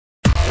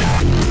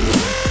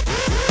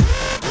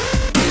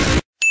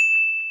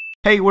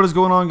Hey, what is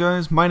going on,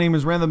 guys? My name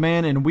is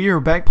RANtheMAN, and we are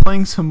back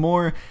playing some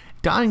more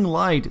Dying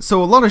Light.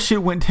 So a lot of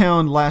shit went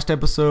down last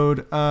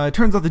episode. It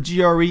turns out the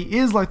GRE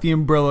is like the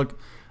umbrella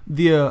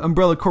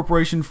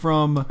corporation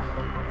from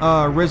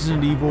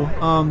Resident Evil.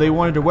 They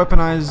wanted to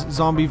weaponize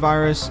zombie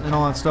virus and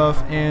all that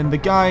stuff. And the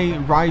guy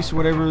Rice,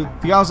 whatever,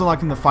 the guy was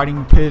like in the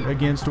fighting pit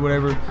against or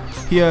whatever.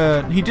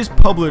 He just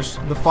published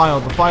the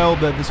file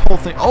that this whole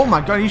thing. Oh my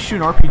god, he's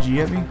shooting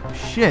RPG at me.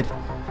 Shit!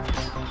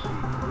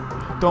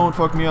 Don't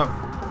fuck me up.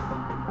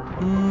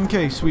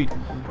 Okay, sweet.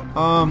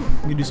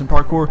 You do some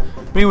parkour.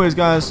 But anyways,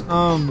 guys,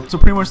 so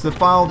pretty much the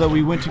file that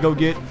we went to go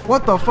get.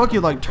 What the fuck?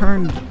 You like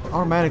turned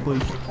automatically.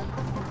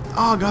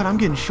 Oh god, I'm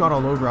getting shot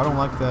all over. I don't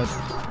like that.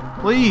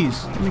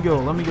 Please, let me go.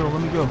 Let me go.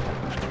 Let me go.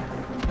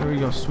 There we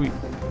go. Sweet.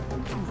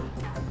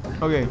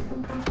 Okay.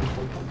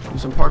 Do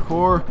some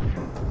parkour.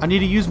 I need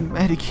to use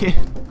medikit.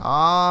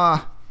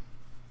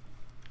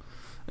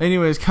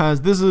 Anyways, guys,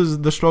 this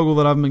is the struggle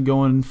that I've been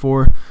going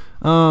for.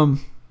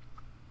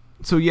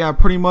 So yeah,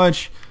 pretty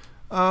much.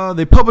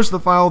 They published the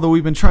file that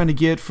we've been trying to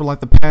get for like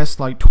the past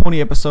 20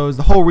 episodes.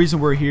 The whole reason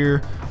we're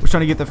here was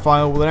trying to get the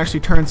file. Well, it actually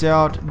turns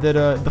out that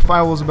the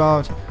file was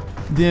about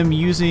them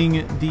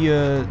using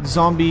the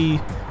zombie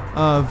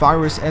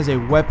virus as a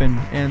weapon.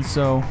 And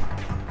so,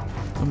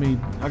 I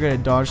gotta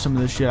dodge some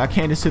of this shit. I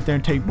can't just sit there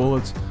and take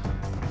bullets.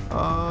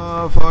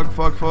 Fuck.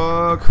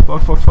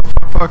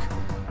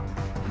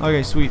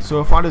 Okay, sweet. So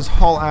if I just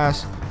haul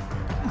ass,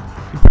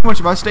 pretty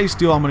much if I stay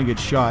still, I'm gonna get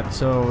shot.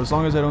 So as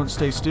long as I don't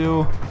stay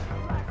still,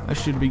 I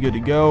should be good to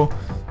go.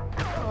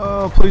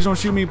 Oh, please don't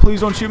shoot me.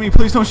 Please don't shoot me.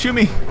 Please don't shoot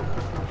me.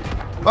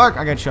 Fuck,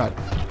 I got shot.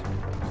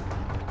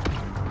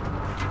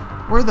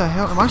 Where the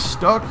hell? Am I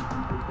stuck?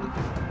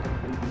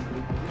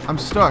 I'm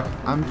stuck.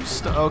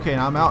 Okay,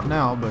 I'm out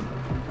now, but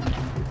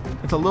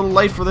it's a little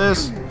late for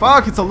this.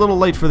 Fuck, it's a little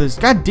late for this.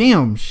 God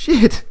damn,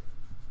 shit.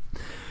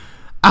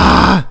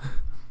 It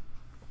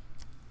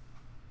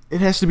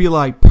has to be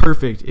like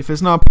perfect. If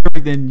it's not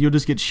perfect, then you'll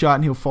just get shot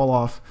and he'll fall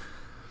off.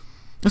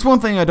 That's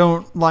one thing I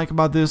don't like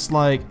about this,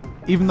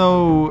 even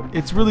though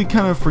it's really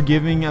kind of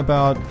forgiving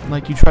about,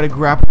 you try to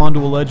grapple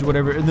onto a ledge or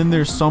whatever, and then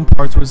there's some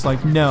parts where it's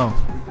like, no,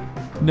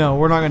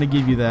 we're not going to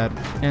give you that.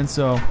 And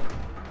so,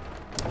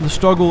 the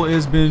struggle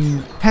has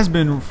been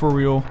for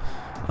real.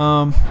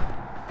 Fuck,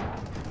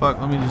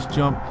 let me just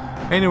jump.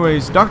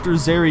 Anyways, Dr.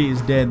 Zeri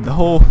is dead. The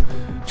whole,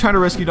 trying to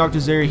rescue Dr.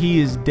 Zeri,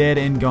 he is dead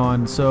and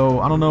gone. So,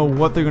 I don't know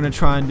what they're going to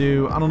try and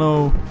do. I don't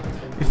know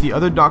if the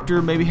other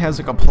doctor maybe has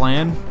a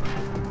plan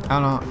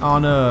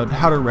on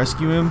how to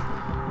rescue him,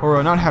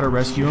 or not how to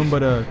rescue him,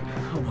 but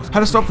how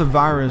to stop the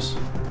virus.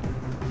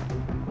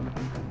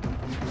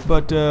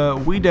 But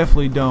we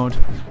definitely don't.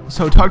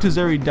 So Dr.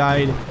 Zeri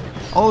died.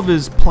 All of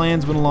his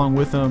plans went along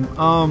with him.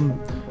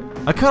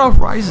 I cut off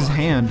Rice's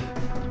hand.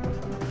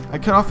 I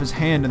cut off his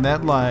hand, and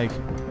that like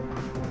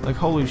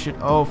holy shit.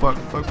 Oh fuck!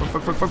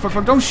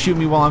 Don't shoot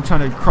me while I'm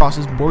trying to cross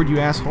this board, you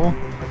asshole.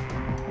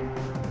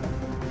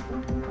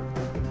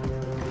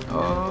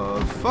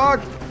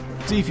 Fuck.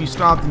 See, if you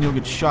stop, then you'll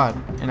get shot,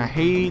 and I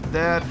hate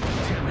that.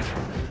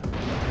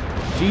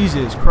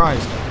 Jesus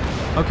Christ.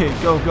 Okay,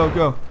 go.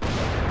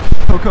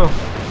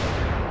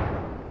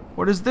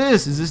 What is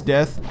this? Is this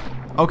death?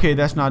 Okay,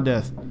 that's not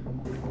death.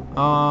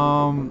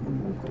 I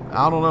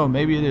don't know.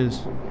 Maybe it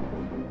is.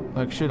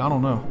 Shit, I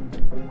don't know.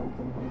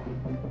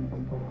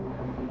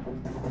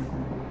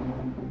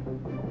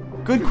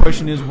 Good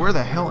question is, where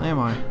the hell am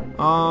I?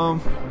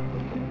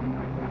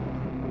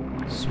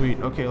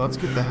 Sweet. Okay, let's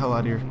get the hell out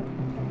of here.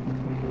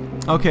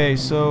 Okay,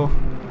 so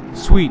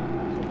sweet.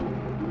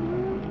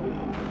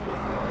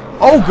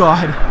 Oh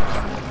god,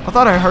 I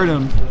thought I heard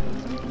him.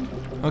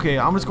 Okay,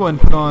 I'm just going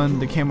to put on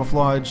the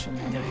camouflage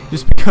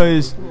just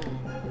because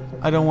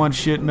I don't want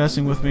shit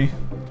messing with me.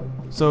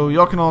 So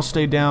y'all can all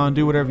stay down,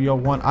 do whatever y'all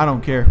want. I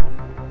don't care.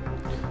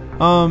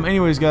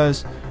 Anyways,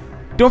 guys,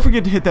 don't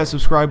forget to hit that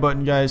subscribe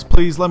button, guys.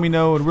 Please let me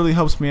know. It really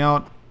helps me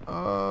out.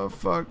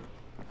 Fuck.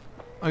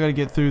 I gotta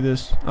get through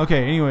this.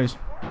 Okay, anyways.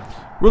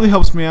 Really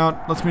helps me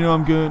out. Lets me know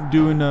I'm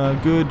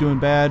doing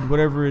bad,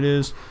 whatever it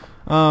is.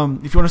 If you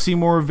want to see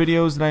more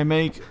videos that I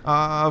make,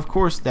 of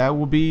course, that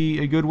will be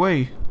a good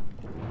way.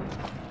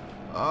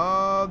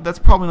 That's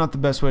probably not the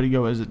best way to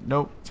go, is it?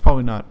 Nope, it's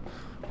probably not.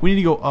 We need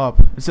to go up.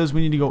 It says we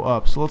need to go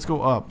up, so let's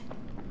go up.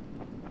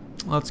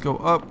 Let's go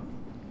up.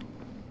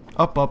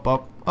 Up.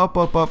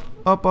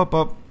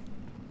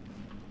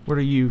 What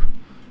are you?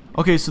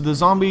 Okay, so the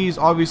zombies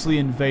obviously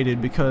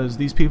invaded because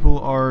these people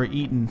are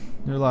eaten.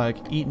 They're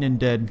eaten and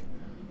dead.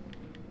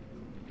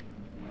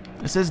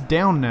 It says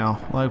down now.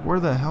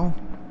 Where the hell?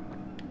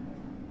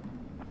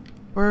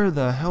 Where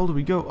the hell do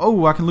we go?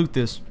 Oh, I can loot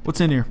this. What's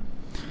in here?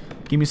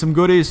 Give me some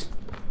goodies.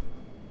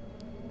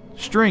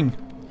 String.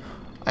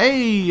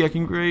 Hey, I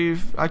can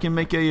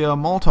make a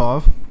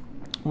Molotov.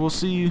 We'll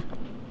see.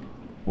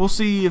 We'll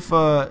see if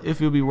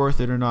it'll be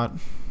worth it or not.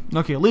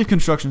 Okay, leave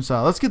construction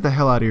style. Let's get the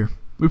hell out of here.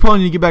 We probably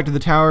need to get back to the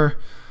tower.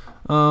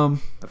 I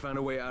found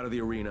a way out of the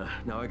arena.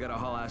 Now I gotta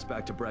haul ass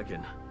back to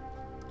Brecken.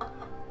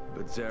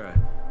 But Sarah,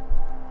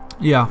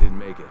 yeah, didn't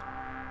make it.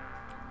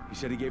 He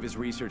said he gave his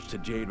research to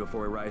Jade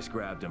before Rice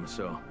grabbed him,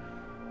 so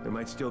there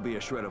might still be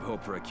a shred of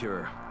hope for a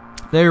cure.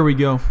 There we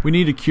go. We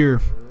need a cure.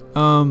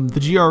 The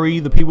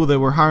GRE, the people that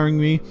were hiring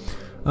me,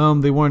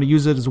 they wanted to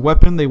use it as a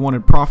weapon. They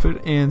wanted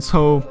profit, and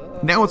so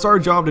now it's our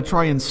job to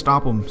try and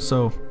stop them.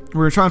 So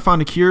we're gonna try and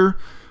find a cure.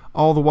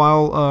 All the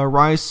while,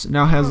 Rice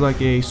now has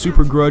like a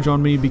super grudge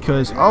on me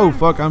because, oh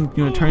fuck, I'm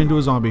gonna turn into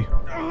a zombie.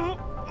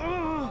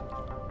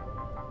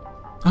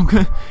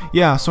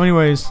 Yeah, so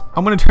anyways,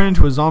 I'm gonna turn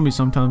into a zombie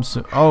sometimes.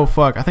 So, oh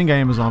fuck, I think I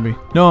am a zombie.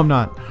 No, I'm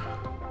not.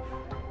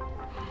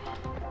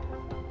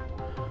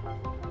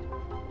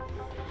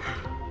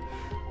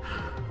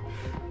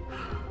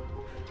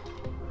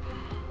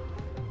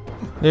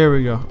 There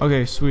we go.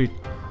 Okay, sweet.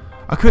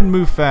 I couldn't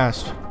move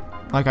fast.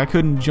 Like, I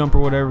couldn't jump or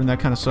whatever, and that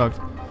kind of sucked.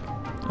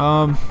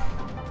 Let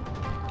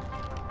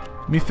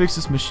me fix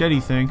this machete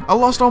thing. I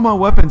lost all my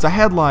weapons. I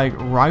had, like,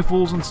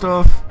 rifles and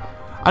stuff.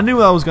 I knew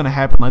that was gonna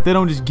happen. Like, they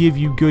don't just give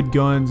you good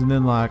guns and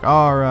then, like,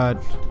 alright,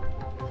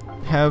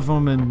 have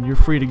them and you're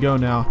free to go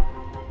now.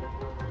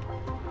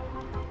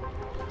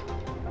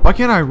 Why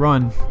can't I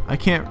run? I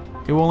can't.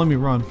 It won't let me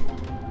run.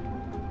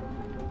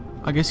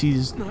 I guess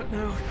he's... Not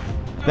now.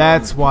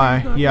 That's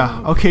why.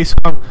 Yeah. Okay, so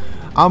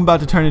I'm about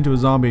to turn into a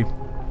zombie.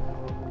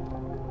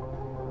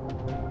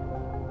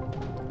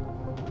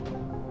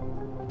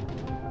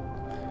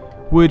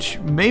 Which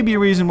may be a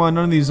reason why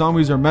none of these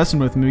zombies are messing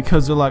with me,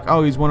 because they're like,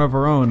 oh, he's one of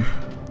our own.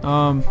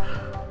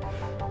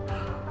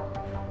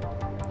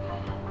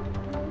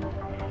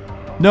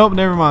 Nope,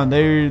 never mind.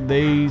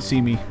 They see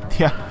me.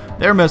 Yeah,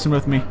 they're messing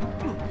with me.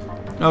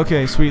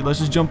 Okay, sweet. Let's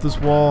just jump this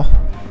wall.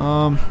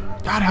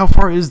 God, how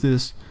far is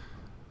this?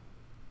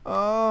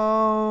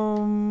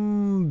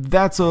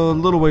 That's a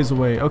little ways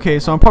away. Okay,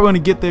 so I'm probably gonna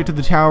get there to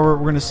the tower.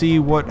 We're gonna see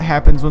what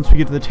happens once we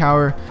get to the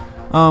tower.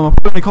 I'm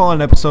probably gonna call it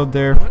an episode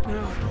there.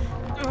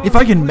 If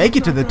I can make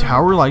it to the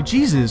tower, like,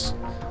 Jesus.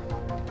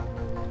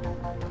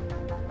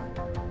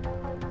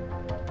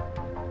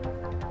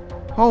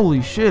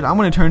 Holy shit, I'm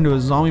gonna turn into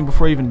a zombie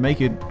before I even make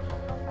it.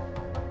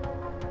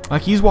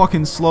 Like, he's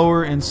walking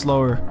slower and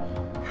slower.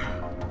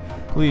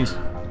 Please.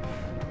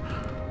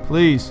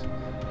 Please.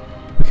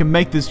 We can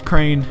make this,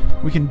 Crane.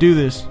 We can do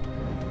this.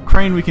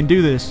 Crane, we can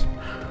do this.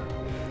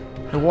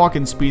 At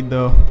walking speed,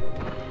 though.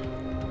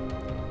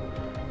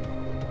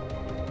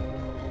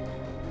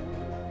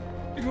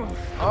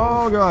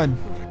 Oh god.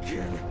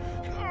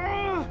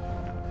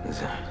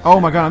 Oh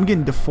my god, I'm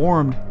getting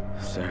deformed.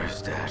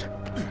 Sarah's dead.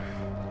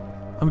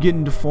 I'm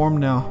getting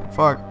deformed now.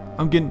 Fuck.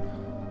 I'm getting...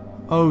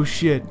 Oh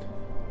shit.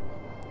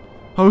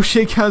 Oh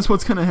shit, guys,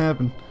 what's gonna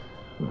happen?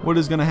 What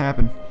is gonna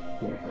happen?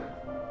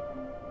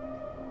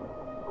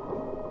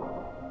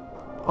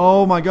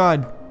 Oh my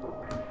god.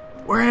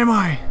 Where am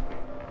I?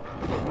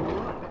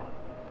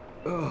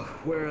 Oh,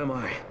 where am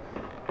I?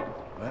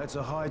 I had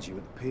to hide you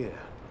at the pier.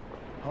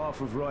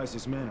 Half of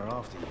Rice's men are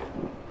after you.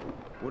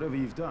 Whatever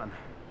you've done,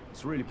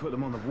 it's really put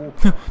them on the walk.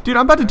 Dude,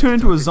 I'm about to turn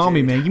into a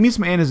zombie, man. Give me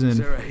some Anazin.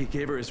 Sarah, he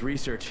gave her his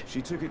research.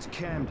 She took it to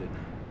Camden.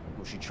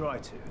 Well, she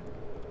tried to.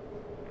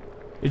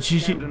 Did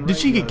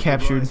she get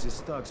captured?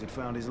 Rice's thugs had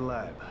found his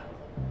lab.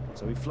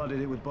 So he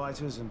flooded it with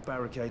biters and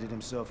barricaded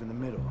himself in the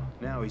middle.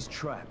 Now he's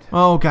trapped.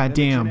 Oh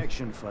goddamn! The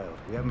connection failed.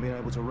 We haven't been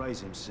able to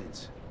raise him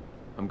since.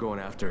 I'm going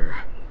after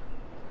her.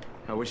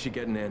 How is she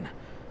getting in?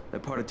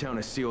 That part of town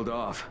is sealed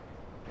off.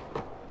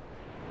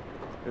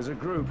 There's a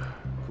group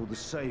called the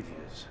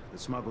Saviors that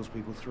smuggles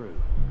people through.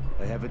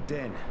 They have a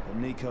den at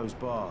Nico's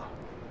bar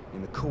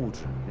in the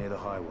cauldron near the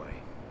highway.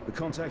 The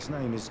contact's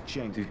name is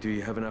Jenk. Do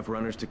you have enough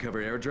runners to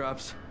cover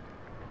airdrops?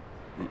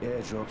 The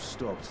airdrop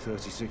stopped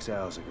 36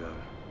 hours ago.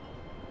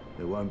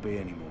 There won't be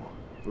any more.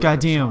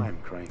 Goddamn.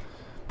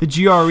 The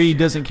GRE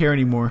doesn't care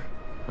anymore.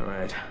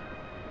 Alright.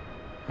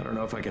 I don't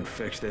know if I can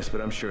fix this,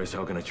 but I'm sure as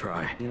hell gonna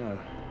try. You know,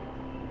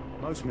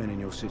 most men in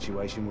your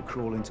situation would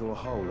crawl into a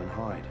hole and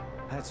hide.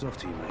 Hats off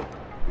to you, mate.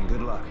 And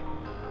good luck.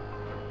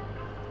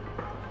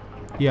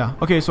 Yeah.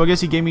 Okay, so I guess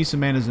he gave me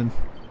some Anazin.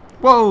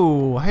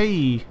 Whoa,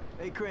 hey.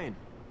 Hey, Crane.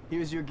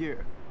 Here's your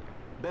gear.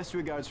 Best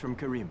regards from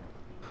Kareem.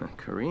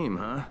 Kareem,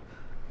 huh?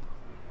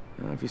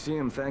 If you see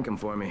him, thank him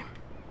for me.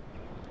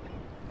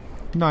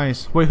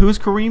 Nice. Wait, who's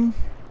Kareem?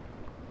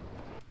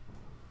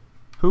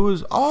 Who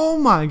is... Oh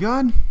my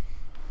god.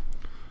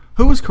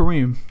 Who is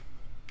Kareem?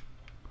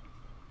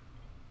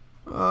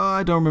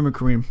 I don't remember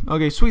Kareem.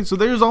 Okay, sweet. So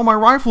there's all my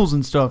rifles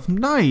and stuff.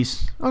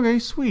 Nice. Okay,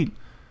 sweet.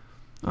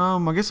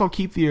 I guess I'll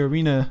keep the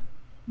arena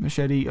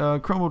machete.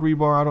 Crumbled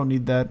rebar, I don't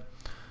need that.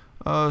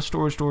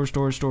 Storage.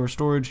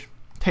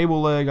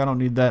 Table leg, I don't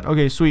need that.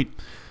 Okay, sweet.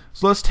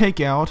 So let's take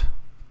out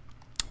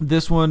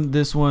this one,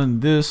 this.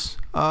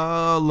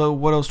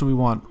 What else do we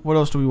want? We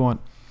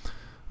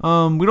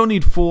don't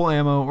need full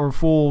ammo or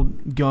full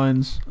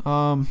guns.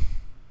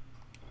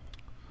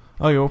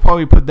 Okay, we'll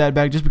probably put that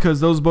back just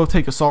because those both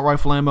take assault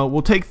rifle ammo.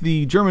 We'll take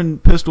the German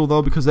pistol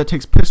though because that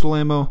takes pistol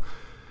ammo,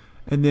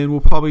 and then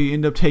we'll probably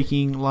end up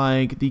taking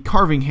like the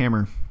carving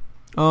hammer.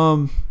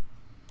 And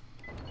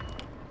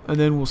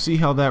then we'll see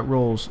how that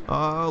rolls.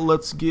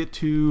 Let's get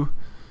to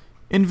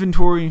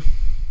inventory.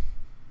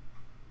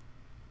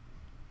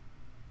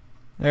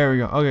 There we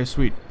go. Okay,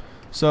 sweet.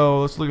 So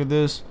let's look at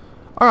this.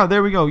 Alright,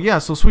 there we go. Yeah,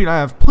 so sweet. I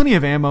have plenty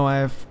of ammo. I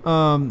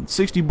have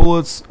 60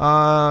 bullets,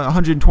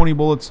 120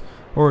 bullets.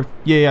 Or,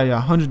 yeah,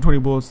 120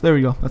 bullets. There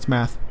we go. That's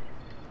math.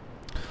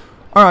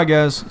 Alright,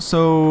 guys.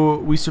 So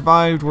we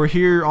survived. We're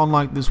here on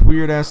like this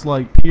weird ass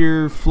like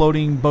pier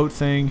floating boat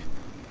thing.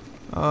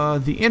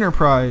 The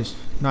Enterprise.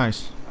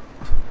 Nice.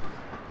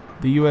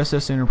 The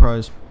USS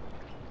Enterprise.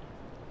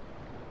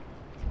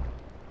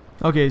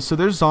 Okay, so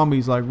there's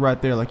zombies like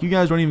right there. Like, you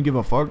guys don't even give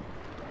a fuck.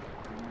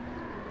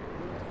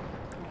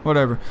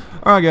 Whatever.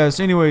 Alright, guys.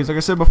 Anyways, like I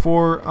said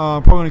before,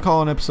 probably going to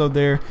call an episode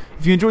there.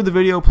 If you enjoyed the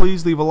video,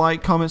 please leave a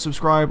like, comment,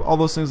 subscribe, all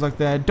those things like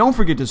that. Don't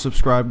forget to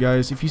subscribe,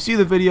 guys. If you see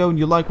the video and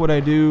you like what I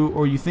do,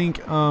 or you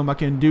think I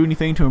can do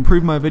anything to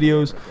improve my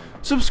videos,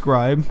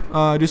 subscribe.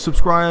 Just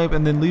subscribe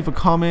and then leave a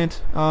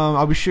comment.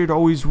 I'll be sure to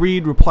always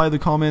read, reply to the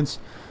comments.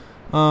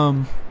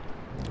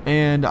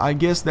 And I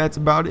guess that's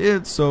about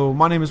it. So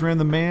my name is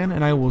RANtheMAN,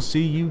 and I will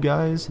see you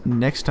guys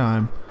next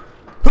time.